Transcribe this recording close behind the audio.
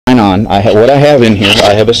on, what I have in here,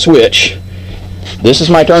 I have a switch. This is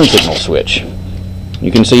my turn signal switch.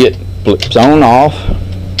 You can see it flips on, off,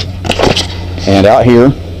 and out here,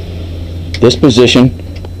 this position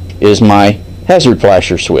is my hazard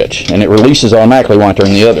flasher switch, and it releases automatically when I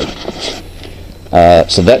turn the other.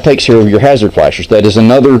 So that takes care of your hazard flashers. That is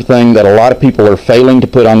another thing that a lot of people are failing to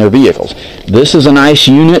put on their vehicles. This is a nice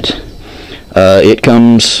unit.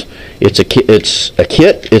 It's a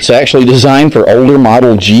kit. It's actually designed for older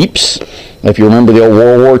model Jeeps. If you remember the old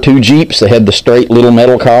World War II Jeeps, they had the straight little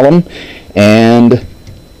metal column, and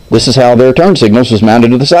this is how their turn signals is mounted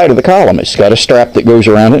to the side of the column. It's got a strap that goes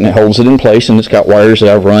around it and it holds it in place, and it's got wires that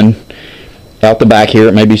I've run out the back here.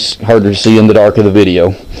 It may be harder to see in the dark of the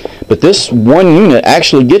video. But this one unit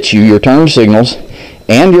actually gets you your turn signals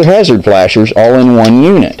and your hazard flashers all in one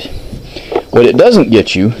unit. What it doesn't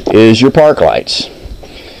get you is your park lights.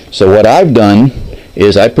 So what I've done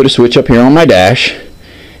is I put a switch up here on my dash,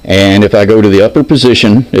 and if I go to the upper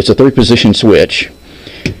position, it's a 3-position switch.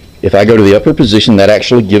 If I go to the upper position, that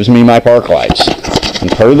actually gives me my park lights.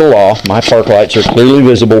 And per the law, my park lights are clearly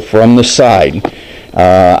visible from the side.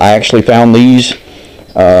 I actually found these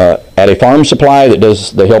at a farm supply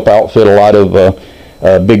they help outfit a lot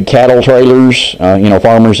of big cattle trailers, you know,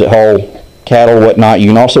 farmers that haul cattle, whatnot. You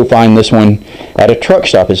can also find this one at a truck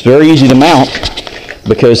stop. It's very easy to mount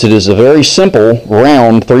because it is a very simple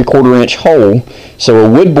round 3/4 inch hole, so a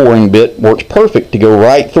wood boring bit works perfect to go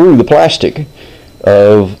right through the plastic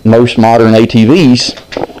of most modern ATVs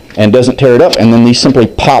and doesn't tear it up, and then these simply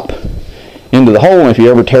pop into the hole, and if you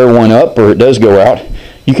ever tear one up or it does go out,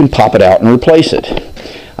 you can pop it out and replace it.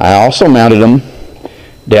 I also mounted them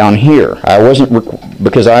down here.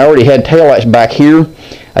 Because I already had taillights back here,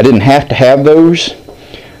 I didn't have to have those,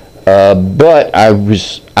 but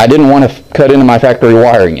I didn't want to cut into my factory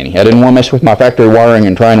wiring any. I didn't want to mess with my factory wiring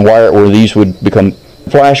and try and wire it where these would become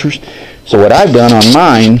flashers. So what I've done on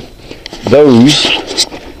mine, those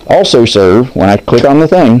also serve, when I click on the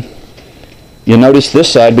thing, you'll notice this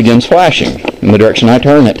side begins flashing in the direction I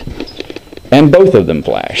turn it, and both of them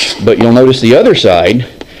flash. But you'll notice the other side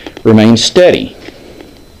remains steady.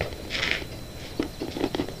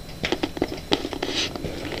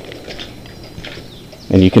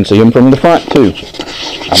 And you can see them from the front too.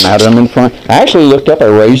 I mounted them in front. I actually looked up a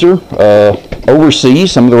RZR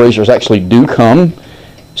overseas. Some of the RZRs actually do come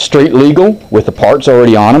street legal with the parts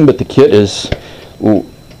already on them, but the kit is,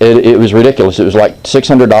 it was ridiculous. It was like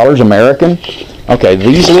 $600 American. Okay,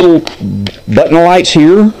 these little button lights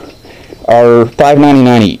here are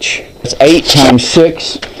 $5.99 each. It's 8 times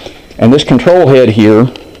 6, and this control head here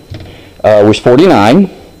was $49.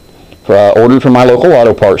 Ordered from my local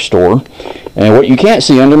auto parts store. And what you can't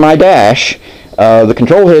see under my dash, the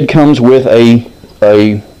control head comes with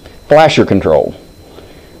a flasher control.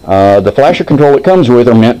 The flasher control it comes with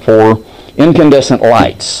are meant for incandescent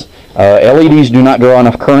lights. LEDs do not draw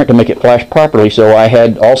enough current to make it flash properly, so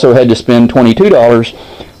I also had to spend $22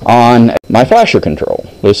 on my flasher control.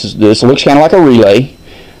 This looks kind of like a relay.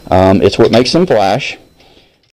 It's what makes them flash.